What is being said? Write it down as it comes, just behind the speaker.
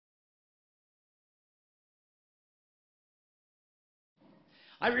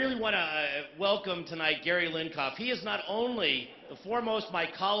I really want to welcome tonight Gary Lincoff. He is not only the foremost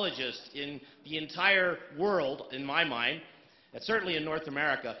mycologist in the entire world, in my mind, and certainly in North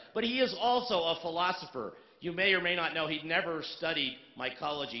America, but he is also a philosopher. You may or may not know he never studied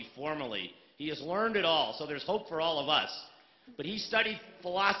mycology formally. He has learned it all, so there's hope for all of us. But he studied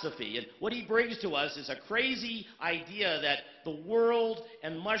philosophy, and what he brings to us is a crazy idea that the world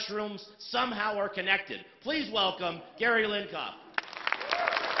and mushrooms somehow are connected. Please welcome Gary Lincoff.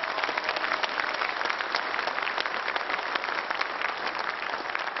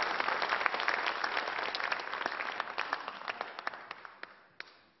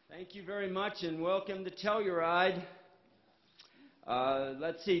 Thank you very much, and welcome to Telluride.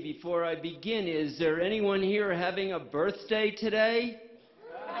 Let's see, before I begin, is there anyone here having a birthday today?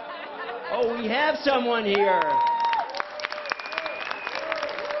 Oh, we have someone here.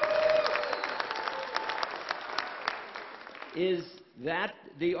 Is that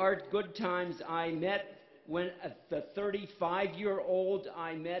the Art Good Times I met when the 35-year-old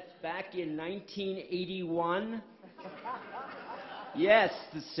I met back in 1981? Yes,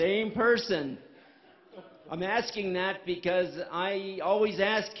 the same person. I'm asking that because I always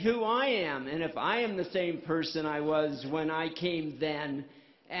ask who I am, and if I am the same person I was when I came then,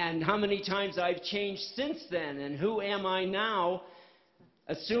 and how many times I've changed since then, and who am I now,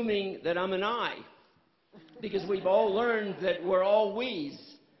 assuming that I'm an I. Because we've all learned that we're all we's,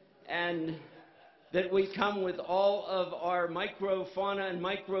 and that we come with all of our microfauna and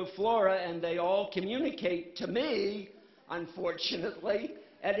microflora, and they all communicate to me, unfortunately,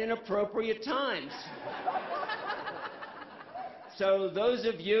 at inappropriate times. So those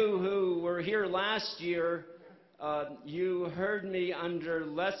of you who were here last year, you heard me under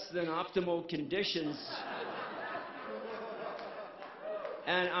less than optimal conditions.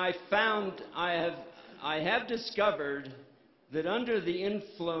 And I have discovered that under the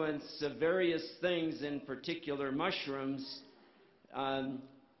influence of various things, in particular mushrooms,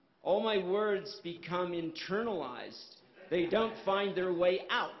 all my words become internalized. They don't find their way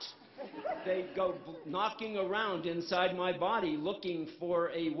out. They go knocking around inside my body looking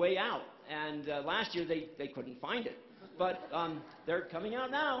for a way out. And last year they couldn't find it. But they're coming out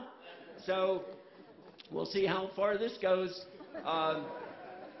now. So we'll see how far this goes.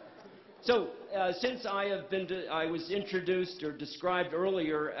 Since I was introduced or described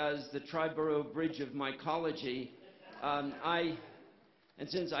earlier as the Triborough Bridge of Mycology, and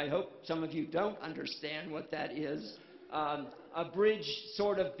since I hope some of you don't understand what that is, a bridge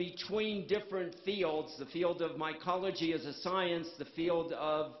sort of between different fields, the field of mycology as a science, the field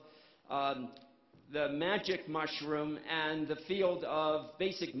of the magic mushroom, and the field of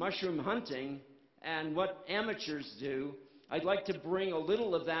basic mushroom hunting, and what amateurs do. I'd like to bring a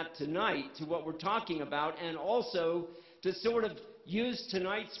little of that tonight to what we're talking about, and also to sort of use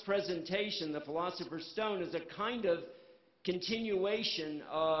tonight's presentation, the Philosopher's Stone, as a kind of continuation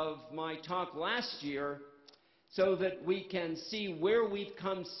of my talk last year, so that we can see where we've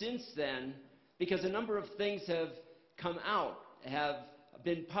come since then, because a number of things have come out, have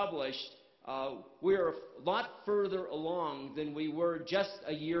been published. We're a lot further along than we were just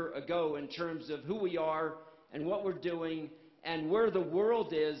a year ago in terms of who we are and what we're doing and where the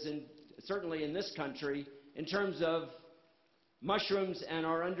world is, and certainly in this country, in terms of mushrooms and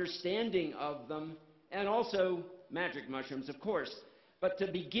our understanding of them, and also magic mushrooms, of course. But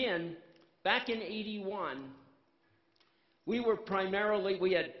to begin, back in '81, we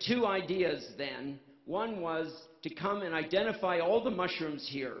had two ideas then. One was to come and identify all the mushrooms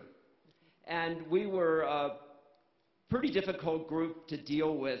here. And we were a pretty difficult group to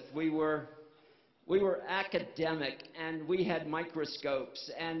deal with. We were academic, and we had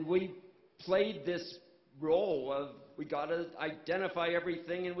microscopes, and we played this role of we got to identify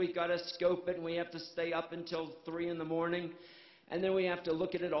everything, and we got to scope it, and we have to stay up until 3 in the morning, and then we have to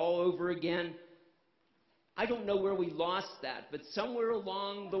look at it all over again. I don't know where we lost that, but somewhere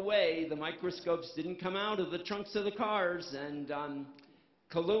along the way, the microscopes didn't come out of the trunks of the cars, and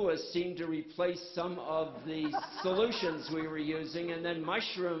Kahlua seemed to replace some of the solutions we were using, and then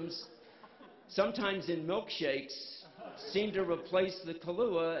mushrooms, sometimes in milkshakes, seemed to replace the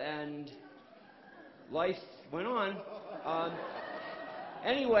Kahlua, and life went on.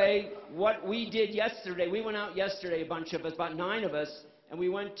 Anyway, what we did yesterday, we went out yesterday, a bunch of us, about 9 of us, and we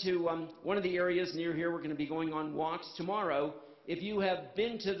went to one of the areas near here. We're going to be going on walks tomorrow. If you have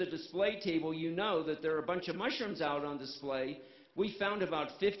been to the display table, you know that there are a bunch of mushrooms out on display. We found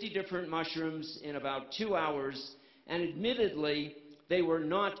about 50 different mushrooms in about 2 hours, and admittedly, they were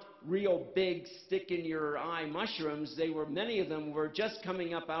not real big, stick-in-your-eye mushrooms. Many of them were just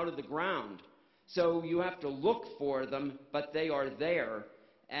coming up out of the ground. So you have to look for them, but they are there.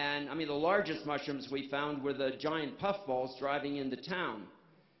 And, I mean, the largest mushrooms we found were the giant puffballs driving into town,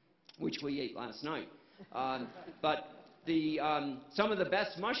 which we ate last night. But some of the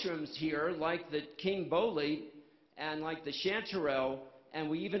best mushrooms here, like the king bolete and like the chanterelle, and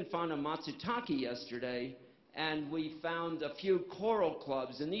we even found a matsutake yesterday, and we found a few coral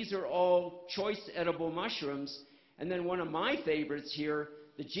clubs, and these are all choice edible mushrooms. And then one of my favorites here,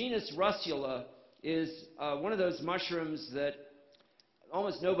 the genus Russula, is one of those mushrooms that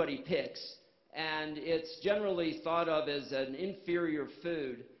almost nobody picks, and it's generally thought of as an inferior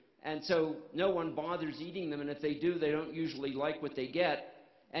food, and so no one bothers eating them, and if they do, they don't usually like what they get.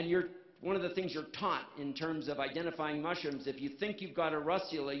 And one of the things you're taught in terms of identifying mushrooms, if you think you've got a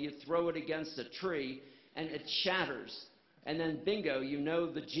Russula, you throw it against a tree, and it shatters. And then bingo, you know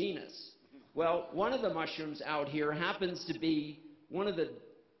the genus. Well, one of the mushrooms out here happens to be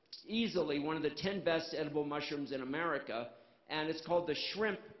easily one of the 10 best edible mushrooms in America, and it's called the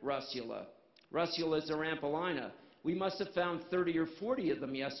shrimp Russula. Russula zarampolina. We must have found 30 or 40 of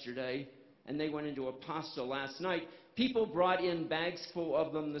them yesterday, and they went into a pasta last night. People brought in bags full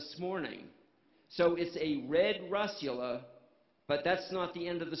of them this morning. So it's a red Russula, but that's not the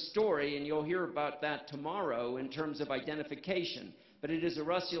end of the story, and you'll hear about that tomorrow in terms of identification. But it is a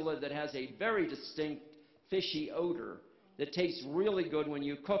Russula that has a very distinct fishy odor that tastes really good when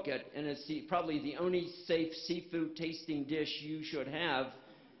you cook it, and it's probably the only safe seafood tasting dish you should have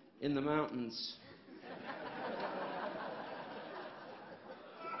in the mountains.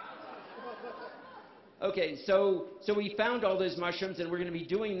 Okay, so we found all those mushrooms, and we're going to be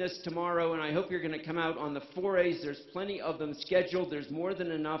doing this tomorrow, and I hope you're going to come out on the forays. There's plenty of them scheduled. There's more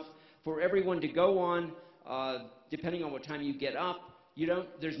than enough for everyone to go on, depending on what time you get up.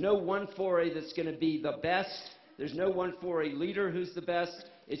 There's no one foray that's going to be the best. There's no one foray leader who's the best.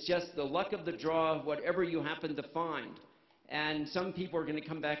 It's just the luck of the draw, whatever you happen to find. And some people are going to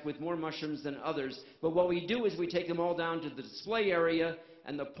come back with more mushrooms than others. But what we do is we take them all down to the display area,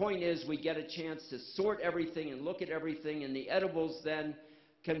 and the point is we get a chance to sort everything and look at everything, and the edibles then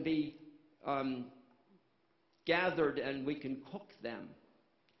can be gathered and we can cook them,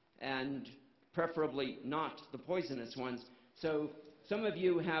 and preferably not the poisonous ones. So some of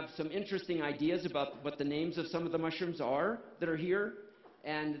you have some interesting ideas about what the names of some of the mushrooms are that are here,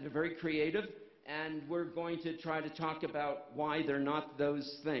 and they're very creative, and we're going to try to talk about why they're not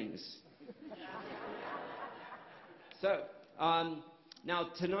those things. So, now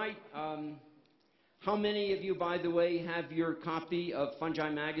tonight, how many of you, by the way, have your copy of Fungi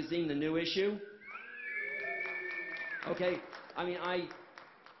Magazine, the new issue? Okay, I mean,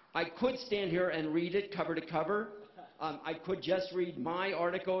 I could stand here and read it cover to cover. I could just read my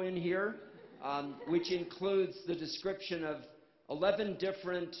article in here, which includes the description of 11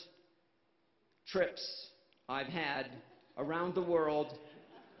 different trips I've had around the world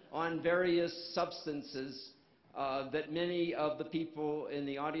on various substances that many of the people in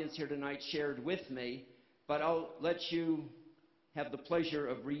the audience here tonight shared with me, but I'll let you have the pleasure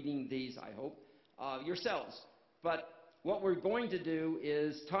of reading these, I hope, yourselves. But what we're going to do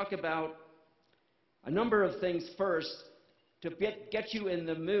is talk about a number of things first to get you in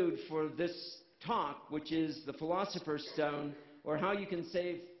the mood for this talk, which is the Philosopher's Stone, or how you can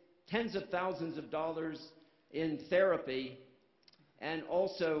save tens of thousands of dollars in therapy, and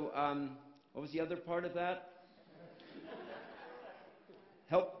also, what was the other part of that?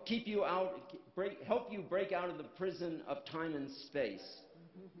 Help you break out of the prison of time and space.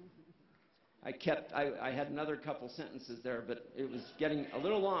 I had another couple sentences there, but it was getting a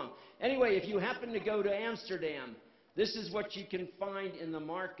little long. Anyway, if you happen to go to Amsterdam, this is what you can find in the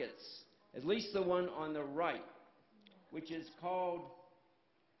markets, at least the one on the right, which is called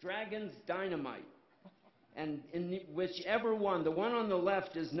Dragon's Dynamite. And in whichever one, the one on the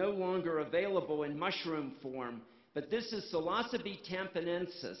left is no longer available in mushroom form, but this is Philosophy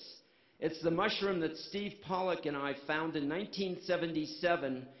tampanensis. It's the mushroom that Steve Pollock and I found in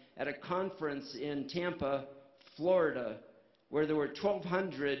 1977 at a conference in Tampa, Florida, where there were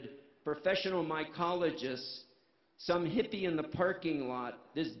 1,200 professional mycologists. Some hippie in the parking lot,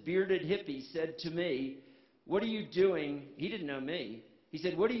 this bearded hippie, said to me, "What are you doing?" He didn't know me. He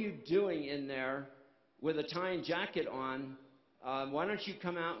said, "What are you doing in there with a tie and jacket on? Why don't you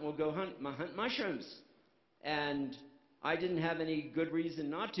come out and we'll go hunt mushrooms?" And I didn't have any good reason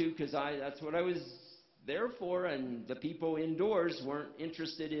not to, because that's what I was there for, and the people indoors weren't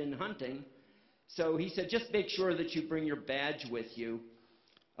interested in hunting. So he said, "Just make sure that you bring your badge with you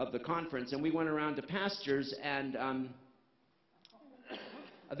of the conference." And we went around to pastures, and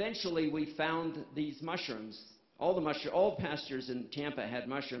eventually we found these mushrooms. All pastures in Tampa had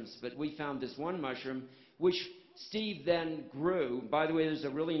mushrooms, but we found this one mushroom, which Steve then grew. By the way, there's a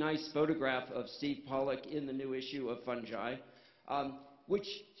really nice photograph of Steve Pollock in the new issue of Fungi, which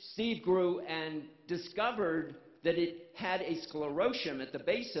Steve grew and discovered that it had a sclerotium at the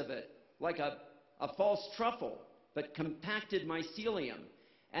base of it, like a false truffle, but compacted mycelium.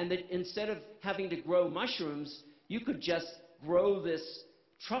 And that instead of having to grow mushrooms, you could just grow this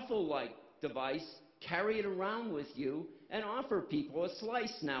truffle-like device, carry it around with you, and offer people a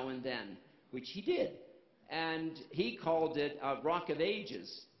slice now and then, which he did. And he called it Rock of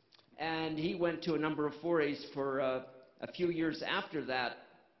Ages. And he went to a number of forays for a few years after that.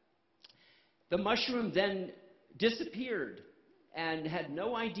 The mushroom then disappeared and had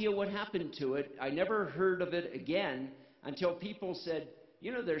no idea what happened to it. I never heard of it again until people said,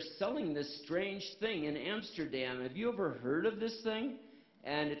 you know, they're selling this strange thing in Amsterdam. Have you ever heard of this thing?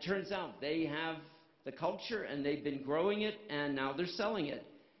 And it turns out they have the culture and they've been growing it and now they're selling it.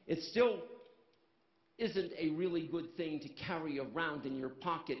 It still isn't a really good thing to carry around in your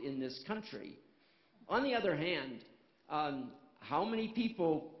pocket in this country. On the other hand, how many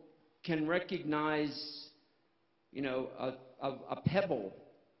people can recognize, you know, a pebble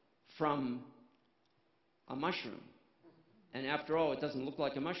from a mushroom? And after all, it doesn't look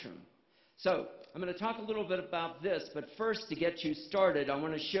like a mushroom. So I'm going to talk a little bit about this, but first, to get you started, I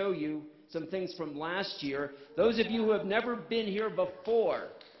want to show you some things from last year. Those of you who have never been here before,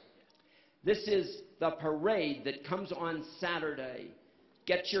 this is the parade that comes on Saturday.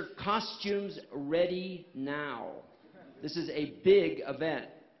 Get your costumes ready now. This is a big event.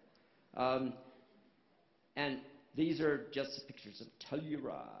 And these are just pictures of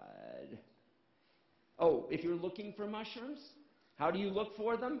Telluride. Oh, if you're looking for mushrooms, how do you look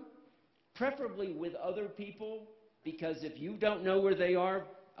for them? Preferably with other people, because if you don't know where they are,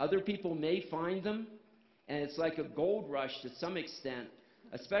 other people may find them. And it's like a gold rush to some extent,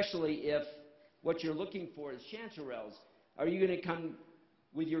 especially if what you're looking for is chanterelles. Are you going to come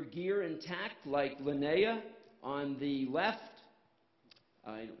with your gear intact like Linnea on the left?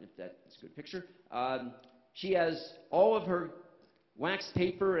 I don't know if that's a good picture. She has all of her wax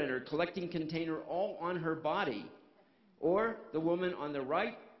paper and her collecting container all on her body. Or the woman on the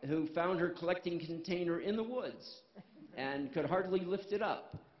right who found her collecting container in the woods and could hardly lift it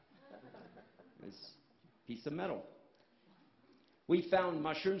up. It's a piece of metal. We found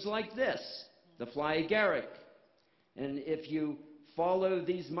mushrooms like this, the fly agaric. And if you follow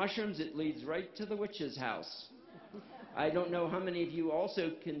these mushrooms, it leads right to the witch's house. I don't know how many of you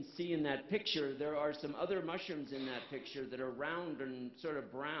also can see in that picture, there are some other mushrooms in that picture that are round and sort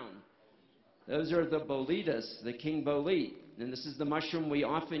of brown. Those are the boletus, the king bolete. And this is the mushroom we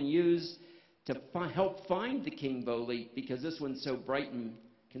often use to help find the king bolete, because this one's so bright and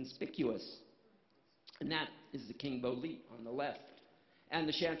conspicuous. And that is the king bolete on the left, and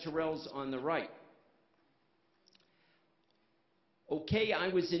the chanterelles on the right. Okay, I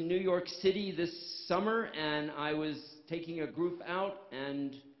was in New York City this summer, and I was taking a group out,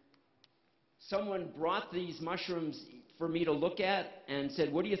 and someone brought these mushrooms for me to look at and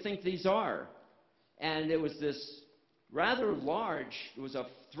said, what do you think these are? And it was this rather large, it was a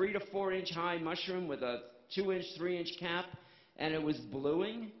 3 to 4 inch high mushroom with a 2 inch, 3 inch cap, and it was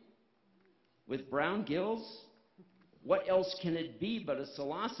bluing with brown gills. What else can it be but a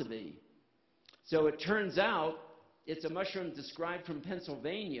psilocybe? So it turns out it's a mushroom described from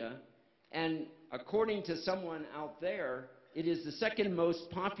Pennsylvania, and according to someone out there, it is the second most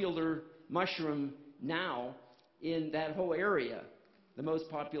popular mushroom now in that whole area, the most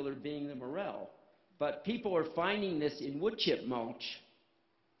popular being the morel. But people are finding this in wood chip mulch.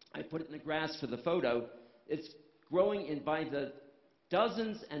 I put it in the grass for the photo. It's growing by the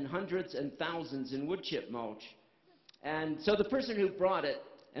dozens and hundreds and thousands in wood chip mulch. And so the person who brought it,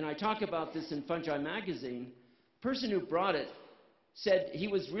 and I talk about this in Fungi Magazine, the person who brought it said he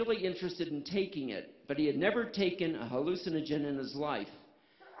was really interested in taking it, but he had never taken a hallucinogen in his life.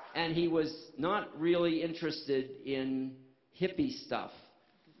 And he was not really interested in hippie stuff.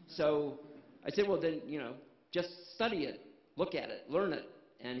 So I said, well, then, you know, just study it, look at it, learn it.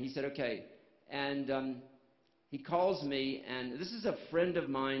 And he said, okay. And he calls me, and this is a friend of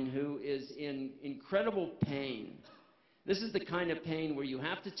mine who is in incredible pain. This is the kind of pain where you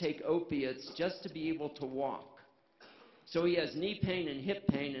have to take opiates just to be able to walk. So he has knee pain and hip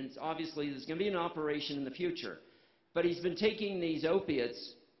pain, and obviously there's going to be an operation in the future. But he's been taking these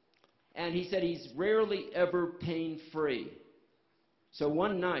opiates, and he said he's rarely ever pain-free. So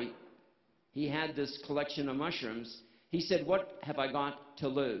one night, he had this collection of mushrooms. He said, what have I got to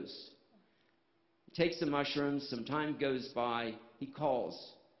lose? He takes the mushrooms, some time goes by, he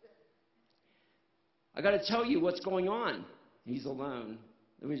calls. I got to tell you what's going on. He's alone.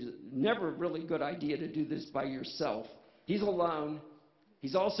 It was never a really good idea to do this by yourself. He's alone.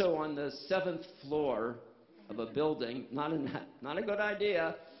 He's also on the 7th floor of a building. Not a good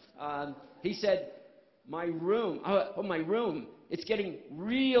idea. He said, my room, my room, it's getting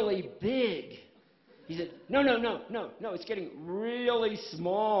really big. He said, no, it's getting really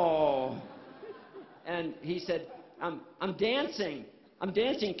small. And he said, I'm dancing.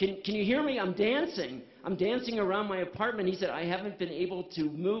 Can you hear me? I'm dancing. I'm dancing around my apartment. He said, I haven't been able to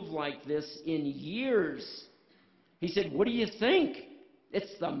move like this in years. He said, what do you think?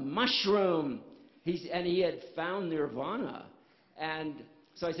 It's the mushroom. And he had found nirvana. And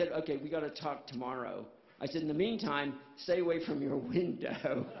so I said, okay, we got to talk tomorrow. I said, in the meantime, stay away from your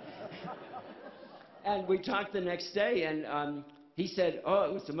window. And we talked the next day, and he said, oh,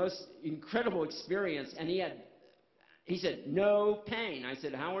 it was the most incredible experience. And he said, no pain. I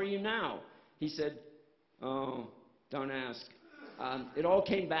said, how are you now? He said, oh, don't ask. It all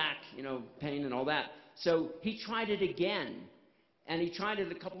came back, pain and all that. So he tried it again, and he tried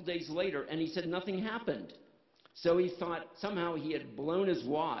it a couple days later, and he said nothing happened. So he thought somehow he had blown his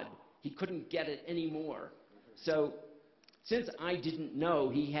wad. He couldn't get it anymore. So since I didn't know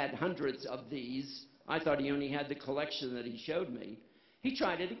he had hundreds of these, I thought he only had the collection that he showed me. He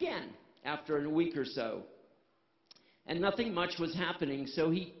tried it again after a week or so. And nothing much was happening,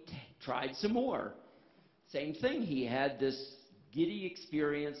 so he tried some more. Same thing. He had this giddy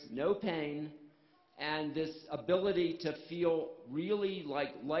experience, no pain, and this ability to feel really like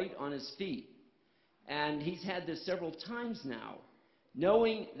light on his feet. And he's had this several times now,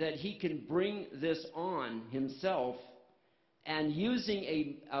 knowing that he can bring this on himself and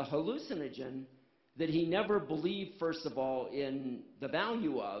using a hallucinogen that he never believed, first of all, in the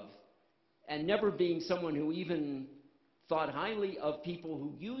value of, and never being someone who even thought highly of people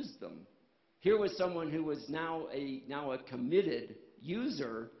who used them. Here was someone who was now a committed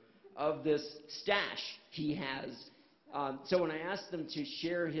user of this stash he has. So when I asked him to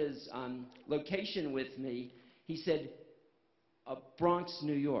share his location with me, he said, Bronx,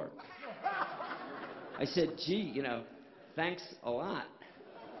 New York. I said, gee, thanks a lot.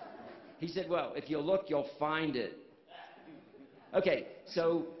 He said, well, if you look, you'll find it. Okay,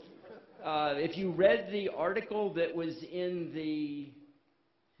 so if you read the article that was in the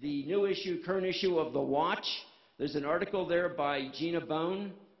new issue, current issue of The Watch, there's an article there by Gina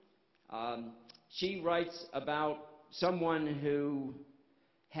Bone. She writes about someone who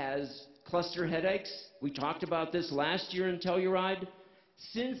has cluster headaches. We talked about this last year in Telluride.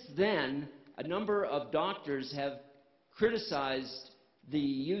 Since then, a number of doctors have criticized the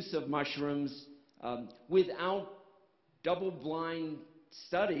use of mushrooms without double-blind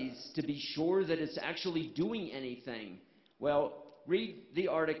studies to be sure that it's actually doing anything. Well, read the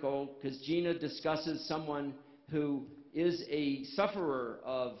article, because Gina discusses someone who is a sufferer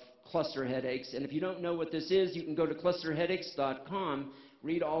of cluster headaches. And if you don't know what this is, you can go to clusterheadaches.com,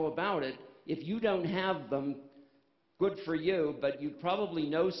 read all about it. If you don't have them, good for you, but you probably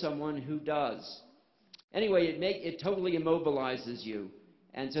know someone who does. Anyway, it totally immobilizes you.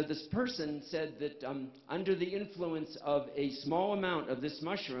 And so this person said that under the influence of a small amount of this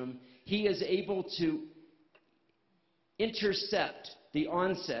mushroom, he is able to intercept the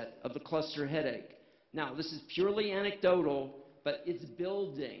onset of the cluster headache. Now, this is purely anecdotal, but it's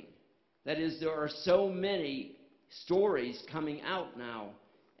building. That is, there are so many stories coming out now.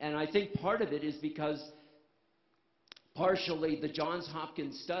 And I think part of it is because partially the Johns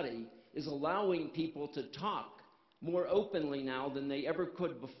Hopkins study is allowing people to talk more openly now than they ever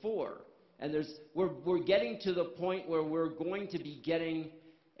could before. And we're getting to the point where we're going to be getting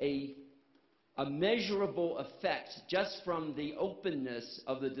a measurable effect just from the openness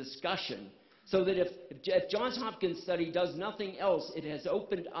of the discussion. So that if Johns Hopkins study does nothing else, it has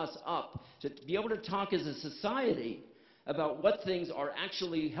opened us up to be able to talk as a society about what things are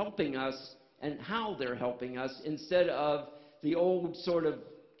actually helping us and how they're helping us, instead of the old sort of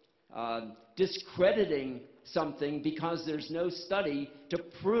discrediting something because there's no study to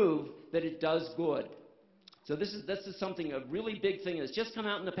prove that it does good. So this is something, a really big thing that's just come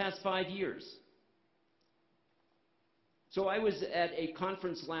out in the past 5 years. So I was at a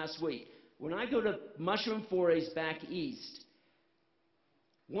conference last week. When I go to mushroom forays back east,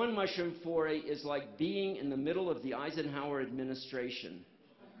 one mushroom foray is like being in the middle of the Eisenhower administration.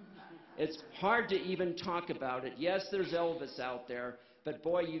 It's hard to even talk about it. Yes, there's Elvis out there, but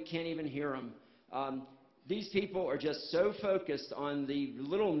boy, you can't even hear him. These people are just so focused on the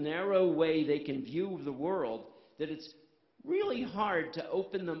little narrow way they can view the world that it's really hard to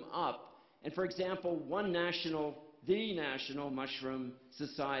open them up. And for example, the National Mushroom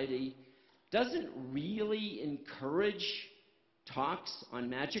Society doesn't really encourage talks on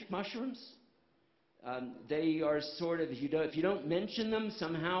magic mushrooms. They are sort of, if you don't mention them,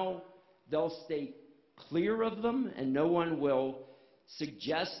 somehow they'll stay clear of them, and no one will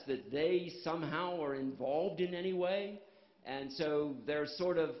suggest that they somehow are involved in any way. And so they're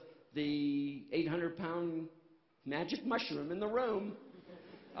sort of the 800-pound magic mushroom in the room.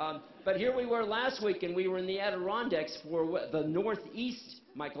 But here we were last week, and we were in the Adirondacks for the Northeast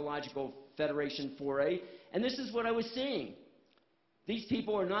Mycological Federation foray, and this is what I was seeing. These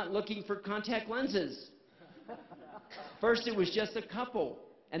people are not looking for contact lenses. First, it was just a couple,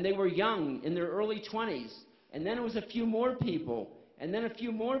 and they were young, in their early 20s. And then it was a few more people, and then a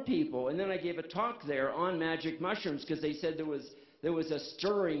few more people. And then I gave a talk there on magic mushrooms because they said there was a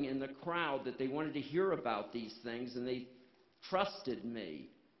stirring in the crowd that they wanted to hear about these things, and they trusted me.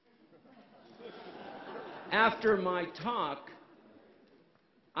 After my talk,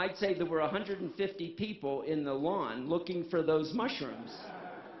 I'd say there were 150 people in the lawn looking for those mushrooms.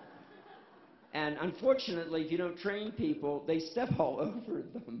 And unfortunately, if you don't train people, they step all over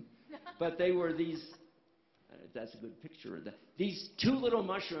them. But they were these, that's a good picture of that, these two little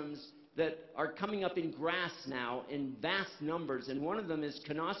mushrooms that are coming up in grass now in vast numbers. And one of them is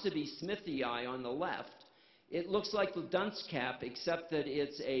Canossebe smithii on the left. It looks like the dunce cap, except that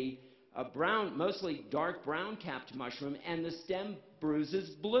it's a brown, mostly dark brown-capped mushroom, and the stem bruises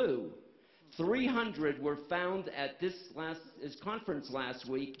blue. 300 were found at this conference last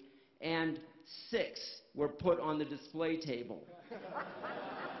week, and 6 were put on the display table.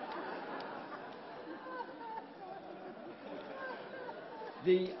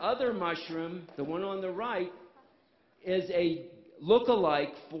 The other mushroom, the one on the right, is a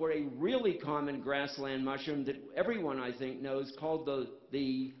look-alike for a really common grassland mushroom that everyone, I think, knows, called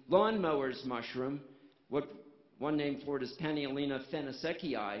the lawnmower's mushroom. What one name for it is Paniolina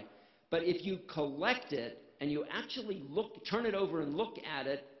phenisecii. But if you collect it and you actually turn it over and look at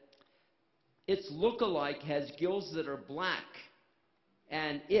it, its look-alike has gills that are black,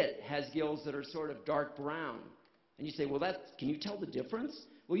 and it has gills that are sort of dark brown. And you say, well, can you tell the difference?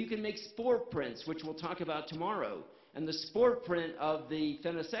 Well, you can make spore prints, which we'll talk about tomorrow. And the spore print of the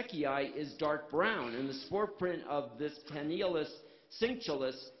phenisecii is dark brown, and the spore print of this Paniolus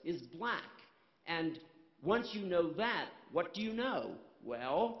cinctulus is black. And once you know that, what do you know?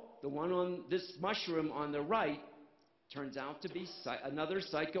 Well, the one on this mushroom on the right turns out to be another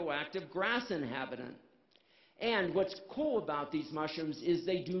psychoactive grass inhabitant. And what's cool about these mushrooms is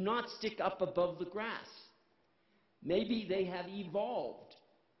they do not stick up above the grass. Maybe they have evolved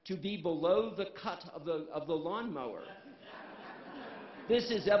to be below the cut of the lawnmower.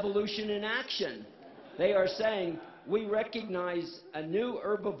 This is evolution in action. They are saying, we recognize a new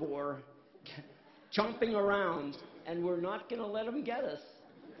herbivore chomping around, and we're not going to let them get us.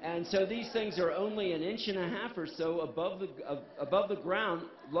 And so these things are only 1.5 inches or so above the ground,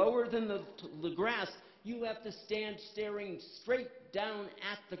 lower than the grass. You have to stand staring straight down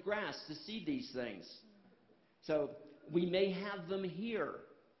at the grass to see these things. So we may have them here.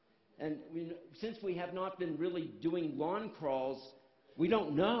 And since we have not been really doing lawn crawls, we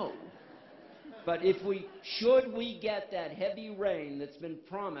don't know. But should we get that heavy rain that's been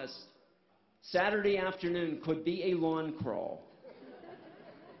promised, Saturday afternoon could be a lawn crawl.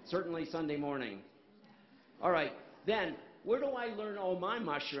 Certainly Sunday morning. All right, then, where do I learn all my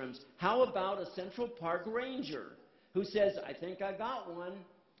mushrooms? How about a Central Park ranger who says, I think I got one,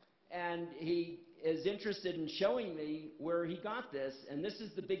 and he is interested in showing me where he got this, and this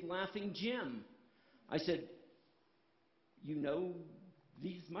is the Big Laughing Jim. I said, you know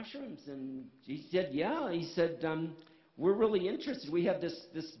these mushrooms? And he said, yeah. He said, we're really interested. We have this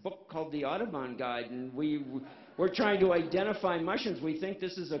book called The Audubon Guide, and we're trying to identify mushrooms. We think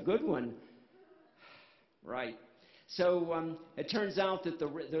this is a good one. Right. So it turns out that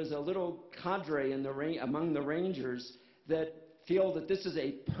there's a little cadre among the rangers that feel that this is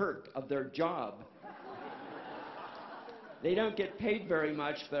a perk of their job. They don't get paid very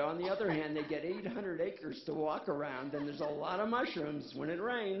much, but on the other hand, they get 800 acres to walk around, and there's a lot of mushrooms when it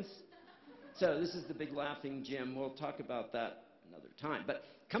rains. So this is the Big Laughing Jim. We'll talk about that another time. But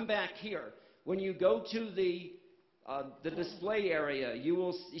come back here. When you go to the display area, you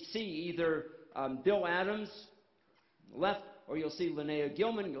will see either Bill Adams, left, or you'll see Linnea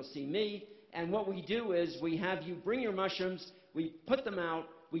Gilman, you'll see me. And what we do is we have you bring your mushrooms, we put them out,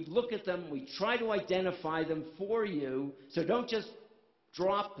 we look at them, we try to identify them for you. So don't just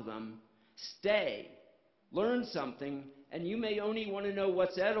drop them. Stay. Learn something, and you may only want to know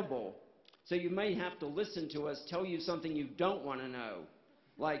what's edible. So you may have to listen to us tell you something you don't want to know,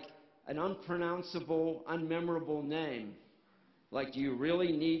 like an unpronounceable, unmemorable name. Like, do you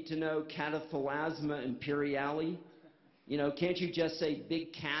really need to know Cataphilasma imperiale? You know, can't you just say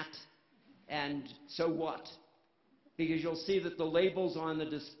big cat and so what? Because you'll see that the labels on the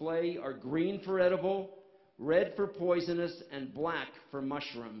display are green for edible, red for poisonous, and black for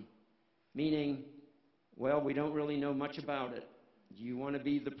mushroom. Meaning, well, we don't really know much about it. Do you want to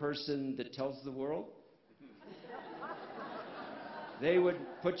be the person that tells the world? They would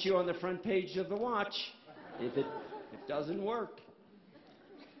put you on the front page of the watch if it doesn't work.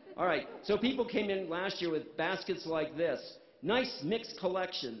 All right, so people came in last year with baskets like this. Nice mixed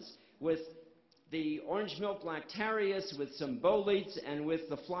collections with the orange milk lactarius, with some boletes, and with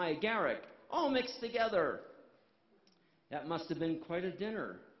the fly agaric, all mixed together. That must have been quite a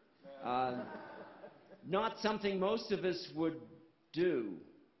dinner. Not something most of us would do.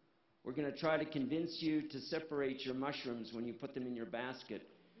 We're going to try to convince you to separate your mushrooms when you put them in your basket.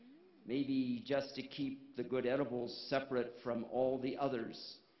 Maybe just to keep the good edibles separate from all the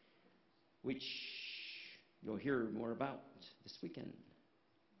others, which you'll hear more about this weekend.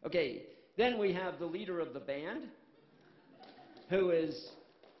 Okay, then we have the leader of the band, who is,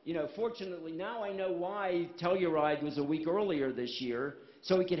 you know, fortunately now I know why Telluride was a week earlier this year,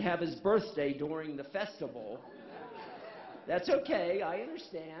 so he could have his birthday during the festival. That's okay, I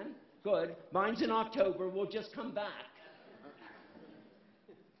understand. Good. Mine's in October, we'll just come back.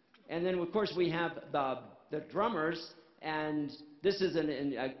 And then, of course, we have the drummers, and this is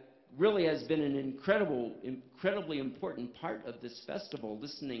really has been an incredibly important part of this festival,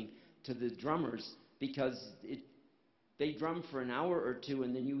 listening to the drummers, because they drum for an hour or two,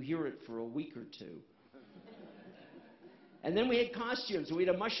 and then you hear it for a week or two. And then we had costumes. We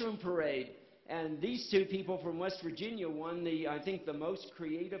had a mushroom parade. And these two people from West Virginia won I think, the most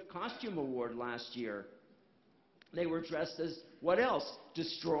creative costume award last year. They were dressed as, what else?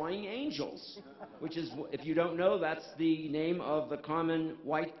 Destroying angels, which is, if you don't know, that's the name of the common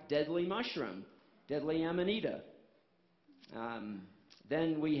white deadly mushroom, deadly amanita.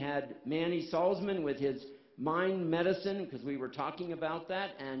 Then we had Manny Salzman with his mind medicine, because we were talking about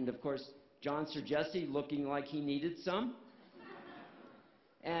that, and of course, John Sergesi looking like he needed some.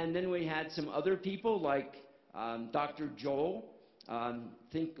 And then we had some other people like Dr. Joel,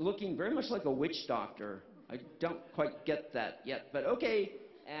 looking very much like a witch doctor. I don't quite get that yet, but okay.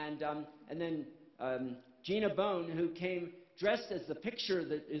 And then Gina Bone, who came dressed as the picture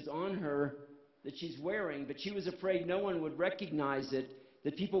that is on her that she's wearing, but she was afraid no one would recognize it,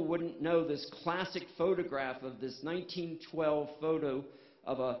 that people wouldn't know this classic photograph of this 1912 photo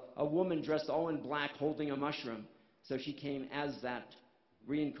of a woman dressed all in black holding a mushroom. So she came as that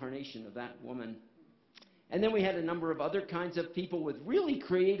reincarnation of that woman. And then we had a number of other kinds of people with really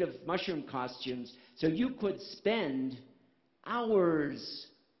creative mushroom costumes. So you could spend hours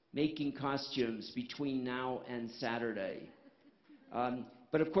making costumes between now and Saturday.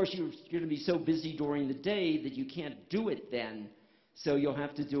 But of course, you're going to be so busy during the day that you can't do it then. So you'll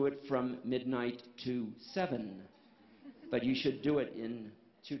have to do it from midnight to 7. But you should do it in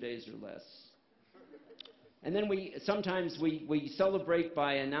 2 days or less. And then sometimes we celebrate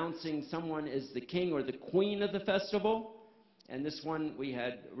by announcing someone as the king or the queen of the festival. And this one, we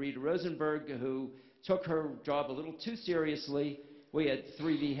had Rita Rosenberg, who took her job a little too seriously. We had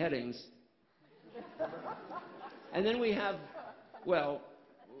 3 beheadings. And then we have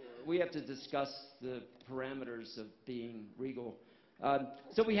to discuss the parameters of being regal.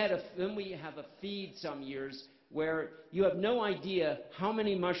 So then we have a feed some years where you have no idea how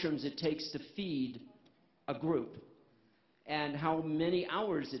many mushrooms it takes to feed a group, and how many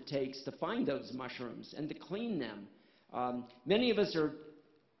hours it takes to find those mushrooms and to clean them. Many of us are,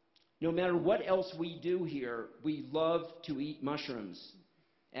 no matter what else we do here, we love to eat mushrooms,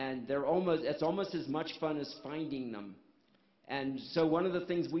 and it's almost as much fun as finding them. And so one of the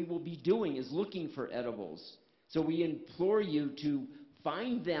things we will be doing is looking for edibles. So we implore you to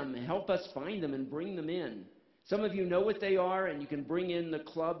find them, help us find them, and bring them in. Some of you know what they are, and you can bring in the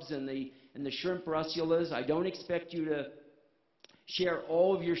clubs and the shrimp russulas. I don't expect you to share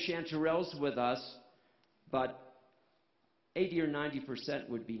all of your chanterelles with us, but 80 or 90%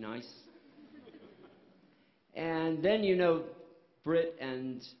 would be nice. And then you know Brit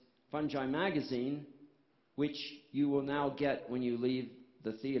and Fungi Magazine, which you will now get when you leave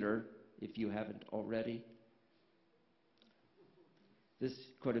the theater, if you haven't already. This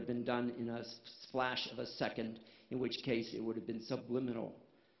could have been done in a flash of a second, in which case it would have been subliminal.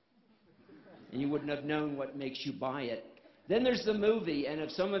 And you wouldn't have known what makes you buy it. Then there's the movie, and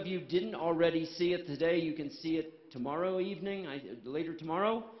if some of you didn't already see it today, you can see it tomorrow evening, later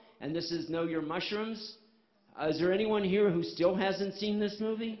tomorrow. And this is Know Your Mushrooms. Is there anyone here who still hasn't seen this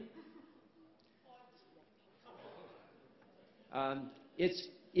movie?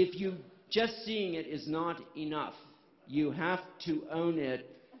 If you just seeing it is not enough. You have to own it,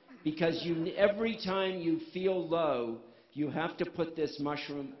 because every time you feel low, you have to put this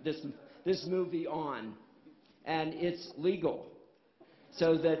movie on, and it's legal.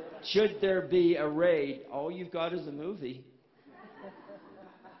 So that should there be a raid, all you've got is a movie.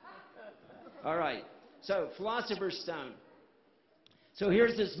 All right, so Philosopher's Stone. So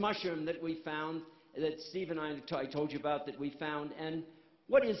here's this mushroom that we found, that Steve and I told you about, that we found. And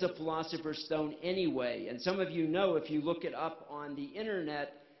what is a Philosopher's Stone anyway? And some of you know, if you look it up on the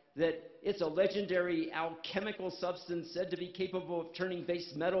internet, that it's a legendary alchemical substance said to be capable of turning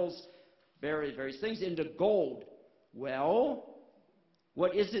base metals, various things, into gold. Well,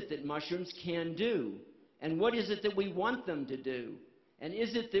 what is it that mushrooms can do? And what is it that we want them to do? And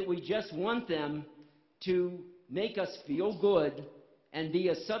is it that we just want them to make us feel good and be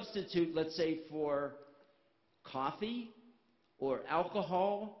a substitute, let's say, for coffee or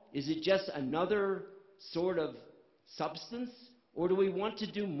alcohol? Is it just another sort of substance? Or do we want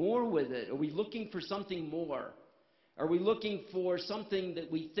to do more with it? Are we looking for something more? Are we looking for something that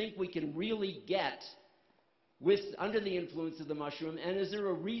we think we can really get under the influence of the mushroom? And is there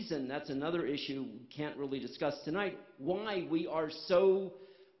a reason, that's another issue we can't really discuss tonight, why we are so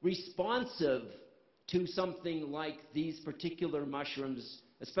responsive to something like these particular mushrooms,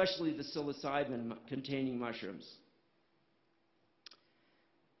 especially the psilocybin-containing mushrooms?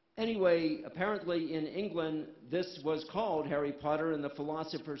 Anyway, apparently in England, this was called Harry Potter and the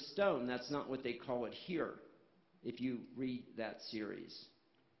Philosopher's Stone. That's not what they call it here, if you read that series.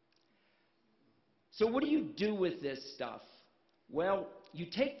 So what do you do with this stuff? Well, you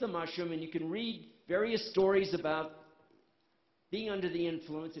take the mushroom and you can read various stories about being under the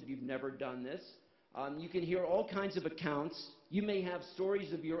influence if you've never done this. You can hear all kinds of accounts. You may have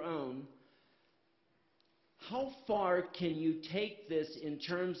stories of your own. How far can you take this in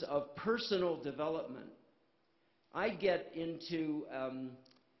terms of personal development? I get into,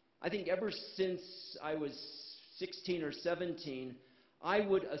 I think ever since I was 16 or 17, I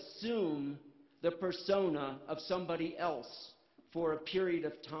would assume the persona of somebody else for a period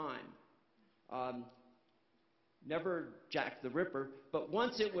of time. Never Jack the Ripper, but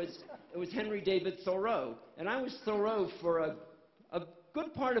once it was Henry David Thoreau. And I was Thoreau for a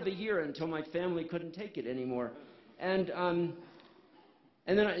good part of a year until my family couldn't take it anymore. And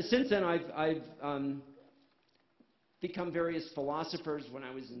then since then I've become various philosophers. When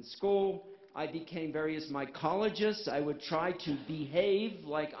I was in school, I became various mycologists. I would try to behave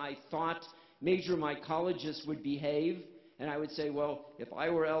like I thought major mycologists would behave. And I would say, well, if I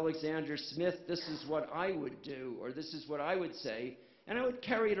were Alexander Smith, this is what I would do, or this is what I would say. And I would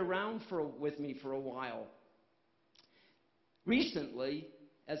carry it around with me for a while. Recently,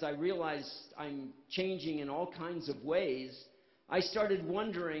 as I realized I'm changing in all kinds of ways, I started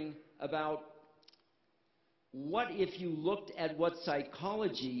wondering about what if you looked at what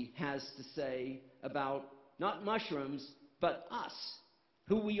psychology has to say about not mushrooms, but us,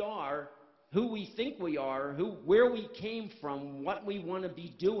 who we are, who we think we are, where we came from, what we want to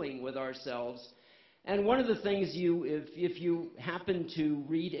be doing with ourselves. And one of the things if you happen to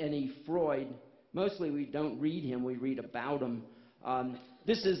read any Freud, mostly we don't read him, we read about him.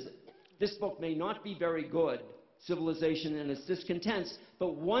 This book may not be very good, Civilization and Its Discontents,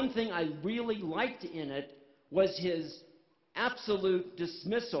 but one thing I really liked in it was his absolute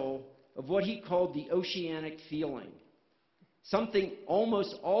dismissal of what he called the oceanic feeling. Something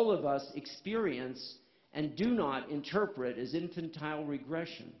almost all of us experience and do not interpret as infantile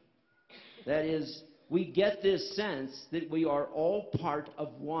regression. That is, we get this sense that we are all part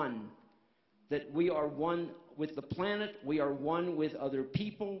of one, that we are one with the planet, we are one with other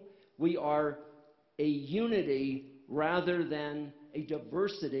people, we are a unity rather than a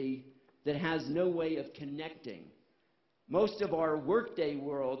diversity that has no way of connecting. Most of our workday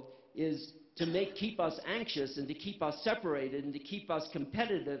world is to keep us anxious and to keep us separated and to keep us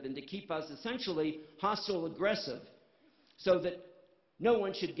competitive and to keep us essentially hostile aggressive, so that no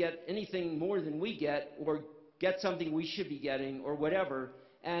one should get anything more than we get or get something we should be getting or whatever.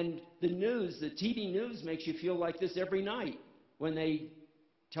 And the news, the TV news, makes you feel like this every night when they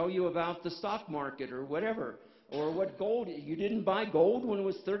tell you about the stock market or whatever, or what gold. You didn't buy gold when it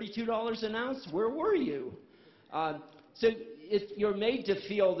was $32 an ounce? Where were you? So you're made to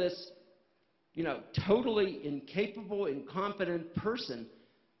feel this, totally incapable, incompetent person.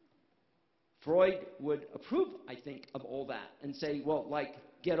 Freud would approve, I think, of all that and say, well,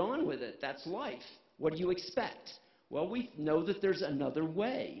 get on with it. That's life. What do you expect? Well, we know that there's another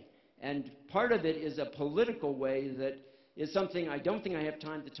way. And part of it is a political way that is something I don't think I have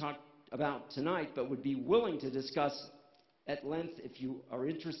time to talk about tonight, but would be willing to discuss at length if you are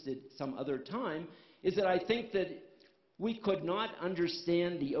interested some other time, is that I think that We could not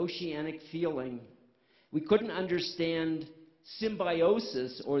understand the oceanic feeling. We couldn't understand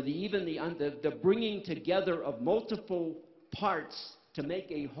symbiosis, or even the bringing together of multiple parts to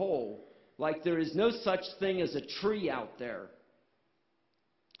make a whole. Like there is no such thing as a tree out there.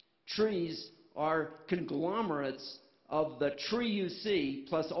 Trees are conglomerates of the tree you see,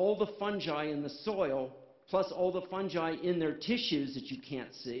 plus all the fungi in the soil, plus all the fungi in their tissues that you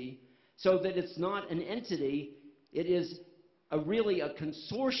can't see, so that it's not an entity, it is really a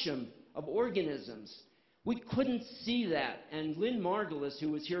consortium of organisms. We couldn't see that, and Lynn Margulis,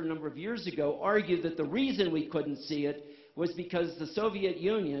 who was here a number of years ago, argued that the reason we couldn't see it was because the Soviet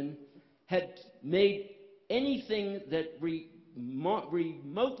Union had made anything that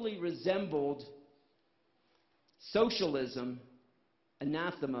remotely resembled socialism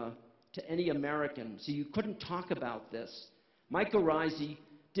anathema to any American. So you couldn't talk about this. Mike Arisi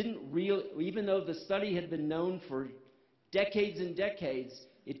didn't even though the study had been known for decades and decades,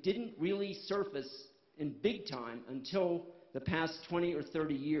 it didn't really surface in big time until the past 20 or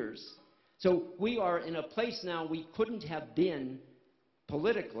 30 years. So we are in a place now we couldn't have been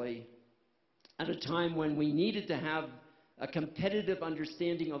politically at a time when we needed to have a competitive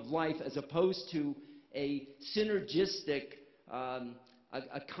understanding of life as opposed to a synergistic,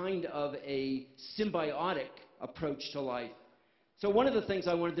 a kind of a symbiotic approach to life. So one of the things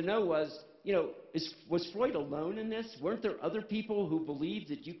I wanted to know was, was Freud alone in this? Weren't there other people who believed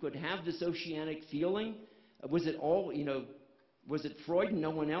that you could have this oceanic feeling? Was it all, was it Freud and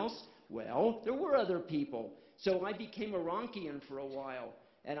no one else? Well, there were other people. So I became a Ronchian for a while.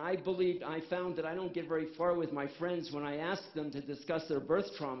 And I found that I don't get very far with my friends when I ask them to discuss their birth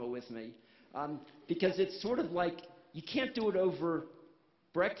trauma with me. Because it's sort of like, you can't do it over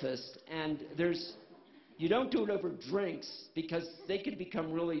breakfast, and you don't do it over drinks, because they can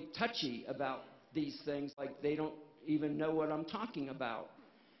become really touchy about these things, like they don't even know what I'm talking about.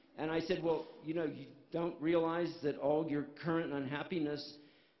 And I said, well, you don't realize that all your current unhappiness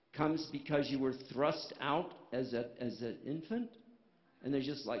comes because you were thrust out as an infant? And they're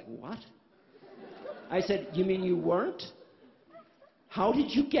just like, what? I said, you mean you weren't? How did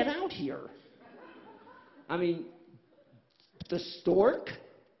you get out here? I mean, the stork?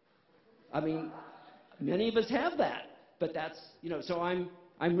 I mean, many of us have that. But that's, so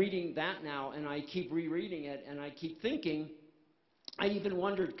I'm reading that now, and I keep rereading it, and I keep thinking, I even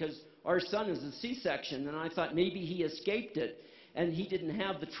wondered, because our son is a C-section, and I thought maybe he escaped it, and he didn't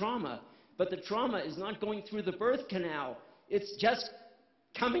have the trauma. But the trauma is not going through the birth canal. It's just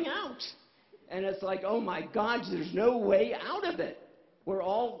coming out. And it's like, oh my God, there's no way out of it. We're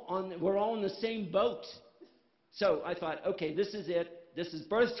all in the same boat. So I thought, okay, this is it. This is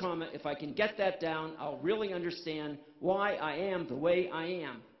birth trauma. If I can get that down, I'll really understand why I am the way I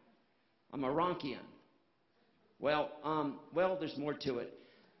am. I'm a Ronchian. Well, there's more to it.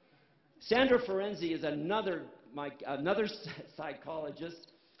 Sandro Ferenczi is another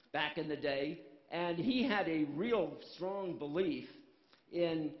psychologist back in the day, and he had a real strong belief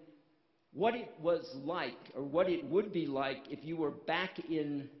in what it was like, or what it would be like if you were back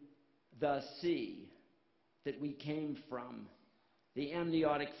in the sea that we came from, the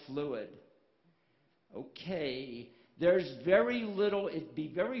amniotic fluid. Okay, there's very little, it'd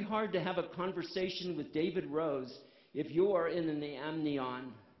be very hard to have a conversation with David Rose if you are in the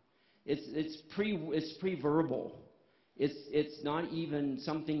amnion. It's pre-verbal. It's not even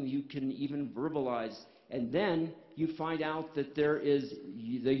something you can even verbalize. And then you find out that there is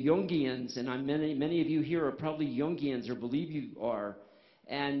the Jungians, and many of you here are probably Jungians, or believe you are.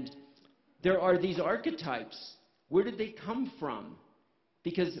 And there are these archetypes. Where did they come from?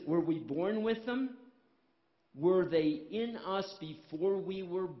 Because were we born with them? Were they in us before we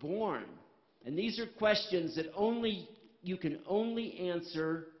were born? And these are questions that you can only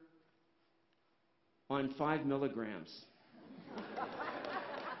answer on 5 milligrams.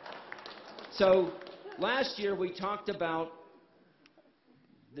 So last year we talked about,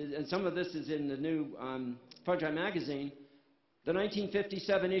 and some of this is in the new Fungi magazine, the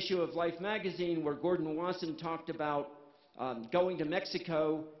 1957 issue of Life magazine, where Gordon Wasson talked about going to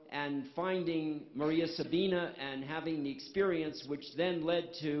Mexico and finding Maria Sabina and having the experience, which then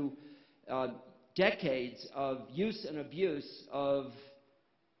led to decades of use and abuse of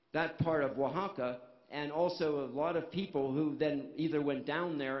that part of Oaxaca, and also a lot of people who then either went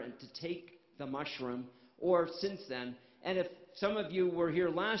down there and to take the mushroom, or since then. And if some of you were here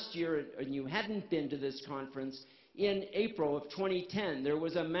last year and you hadn't been to this conference, in April of 2010, there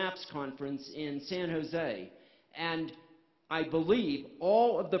was a MAPS conference in San Jose. And I believe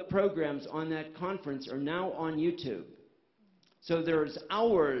all of the programs on that conference are now on YouTube. So there's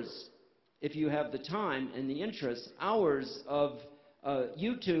hours if you have the time and the interest, hours of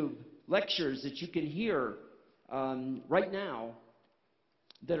YouTube lectures that you can hear right now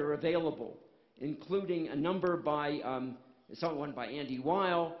that are available, including a number by someone by Andy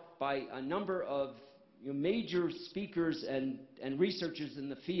Weil, by a number of major speakers and researchers in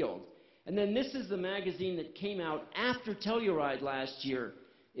the field. And then this is the magazine that came out after Telluride last year.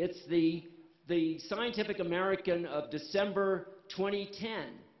 It's the Scientific American of December 2010.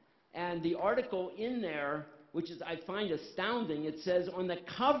 And the article in there, which is I find astounding, it says on the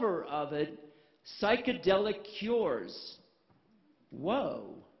cover of it, psychedelic cures.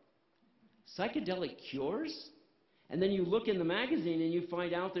 Whoa. Psychedelic cures? And then you look in the magazine and you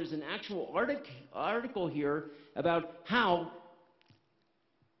find out there's an actual article here about how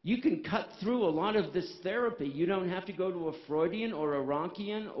you can cut through a lot of this therapy. You don't have to go to a Freudian or a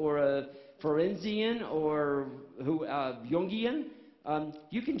Ronchian or a Forensian or Jungian.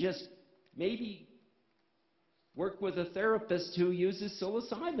 You can just maybe work with a therapist who uses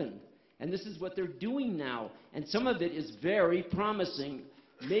psilocybin. And this is what they're doing now. And some of it is very promising.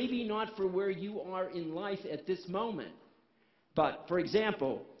 Maybe not for where you are in life at this moment. But, for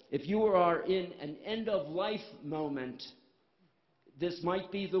example, if you are in an end-of-life moment, this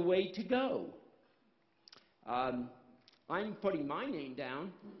might be the way to go. I'm putting my name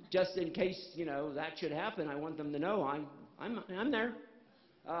down just in case, that should happen. I want them to know I'm there.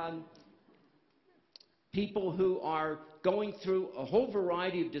 People who are going through a whole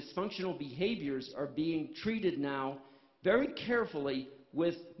variety of dysfunctional behaviors are being treated now very carefully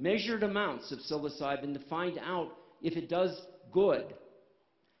with measured amounts of psilocybin to find out if it does good.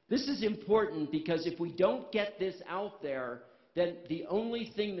 This is important because if we don't get this out there, then the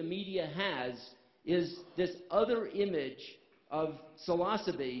only thing the media has is this other image of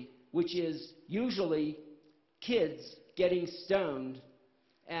psilocybin, which is usually kids getting stoned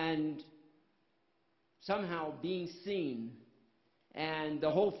and somehow being seen, and the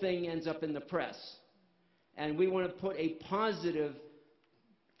whole thing ends up in the press. And we want to put a positive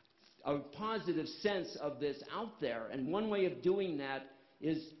sense of this out there. And one way of doing that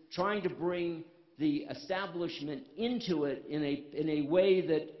is trying to bring the establishment into it in a way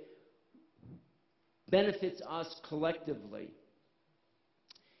that benefits us collectively.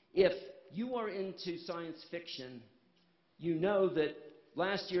 If you are into science fiction, you know that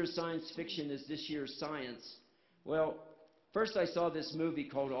last year's science fiction is this year's science. Well, first I saw this movie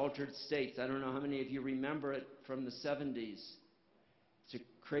called Altered States. I don't know how many of you remember it from the 70s. It's a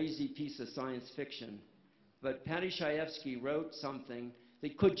crazy piece of science fiction. But Patty Chayefsky wrote something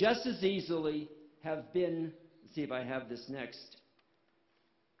that could just as easily have been, let's see if I have this next,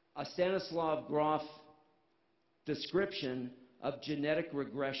 a Stanislav Grof description of genetic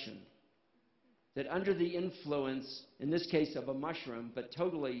regression. That under the influence, in this case of a mushroom, but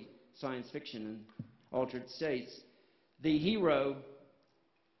totally science fiction in Altered States, the hero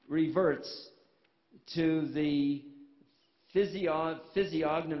reverts to the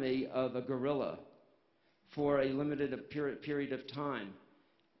physiognomy of a gorilla for a limited period of time.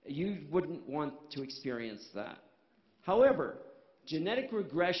 You wouldn't want to experience that. However, genetic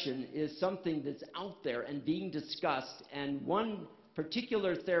regression is something that's out there and being discussed, and one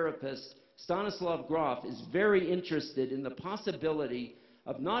particular therapist, Stanislav Grof, is very interested in the possibility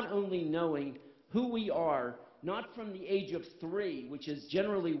of not only knowing who we are, not from the age of 3, which is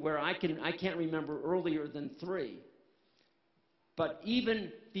generally where I can't remember earlier than 3, but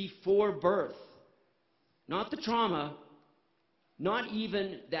even before birth. Not the trauma, not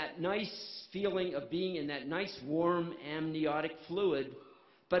even that nice feeling of being in that nice warm amniotic fluid,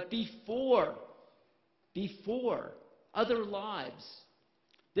 but before other lives.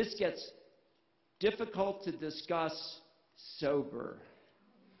 This gets difficult to discuss sober.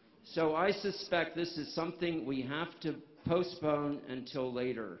 So I suspect this is something we have to postpone until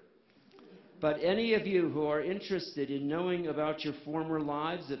later. But any of you who are interested in knowing about your former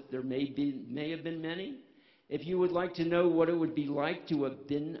lives, if there may have been many, if you would like to know what it would be like to have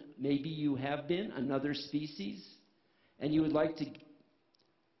been, maybe you have been, another species, and you would like to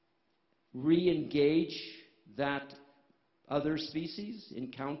re-engage that other species,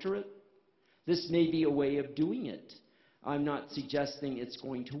 encounter it, this may be a way of doing it. I'm not suggesting it's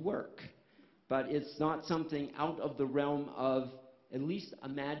going to work, but it's not something out of the realm of at least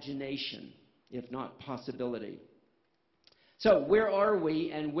imagination, if not possibility. So where are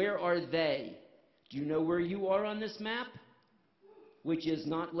we and where are they? Do you know where you are on this map, which is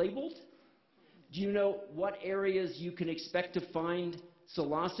not labeled? Do you know what areas you can expect to find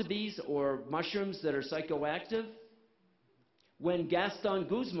psilocybes or mushrooms that are psychoactive? When Gaston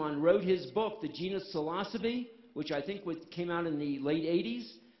Guzman wrote his book, The Genus Psilocybe, which I think came out in the late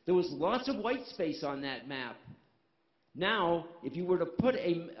 80s, There was lots of white space on that map. Now, if you were to put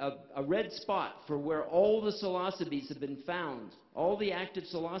a red spot for where all the psilocybes have been found, all the active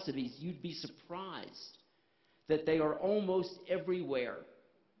psilocybes, you'd be surprised that they are almost everywhere.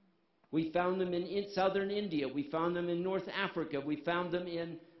 We found them in southern India. We found them in North Africa. We found them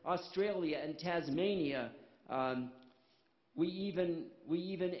in Australia and Tasmania. We even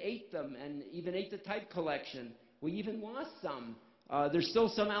ate them and even ate the type collection. We even lost some. There's still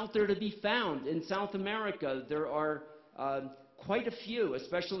some out there to be found. In South America, there are quite a few,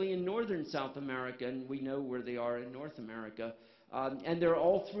 especially in northern South America, and we know where they are in North America. And they're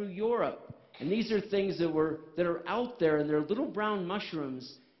all through Europe. And these are things that are out there, and they're little brown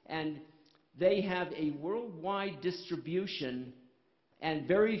mushrooms, and they have a worldwide distribution, and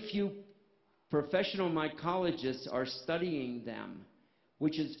very few professional mycologists are studying them,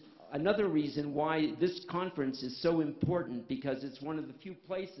 which is another reason why this conference is so important, because it's one of the few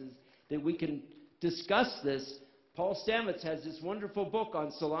places that we can discuss this. Paul Stamets has this wonderful book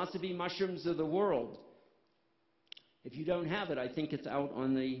on psilocybe mushrooms of the world. If you don't have it, I think it's out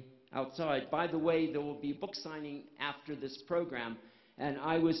on the outside. By the way, there will be a book signing after this program, and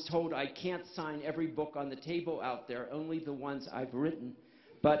I was told I can't sign every book on the table out there, only the ones I've written.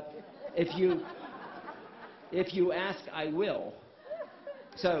 But if you ask, I will.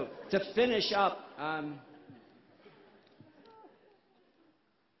 So to finish up,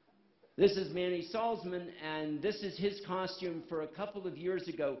 this is Manny Salzman, and this is his costume for a couple of years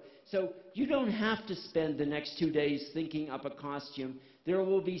ago. So you don't have to spend the next 2 days thinking up a costume. There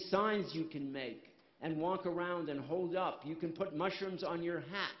will be signs you can make and walk around and hold up. You can put mushrooms on your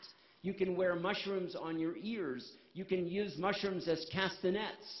hat. You can wear mushrooms on your ears. You can use mushrooms as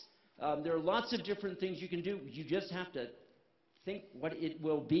castanets. There are lots of different things you can do. You just have to think what it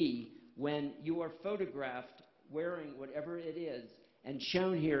will be when you are photographed wearing whatever it is and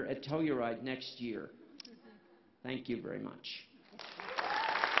shown here at Telluride next year. Thank you very much.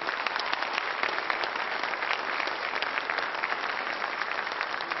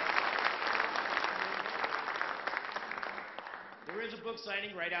 There is a book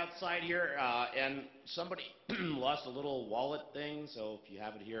signing right outside here, and somebody lost a little wallet thing, so if you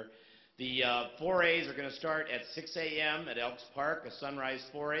have it here. The forays are going to start at 6 a.m. at Elks Park, a sunrise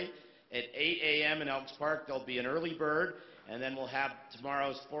foray. At 8 a.m. in Elks Park, there'll be an early bird, and then we'll have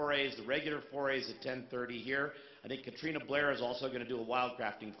tomorrow's forays, the regular forays at 10:30 here. I think Katrina Blair is also going to do a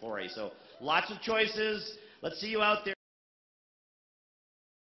wildcrafting foray. So lots of choices. Let's see you out there.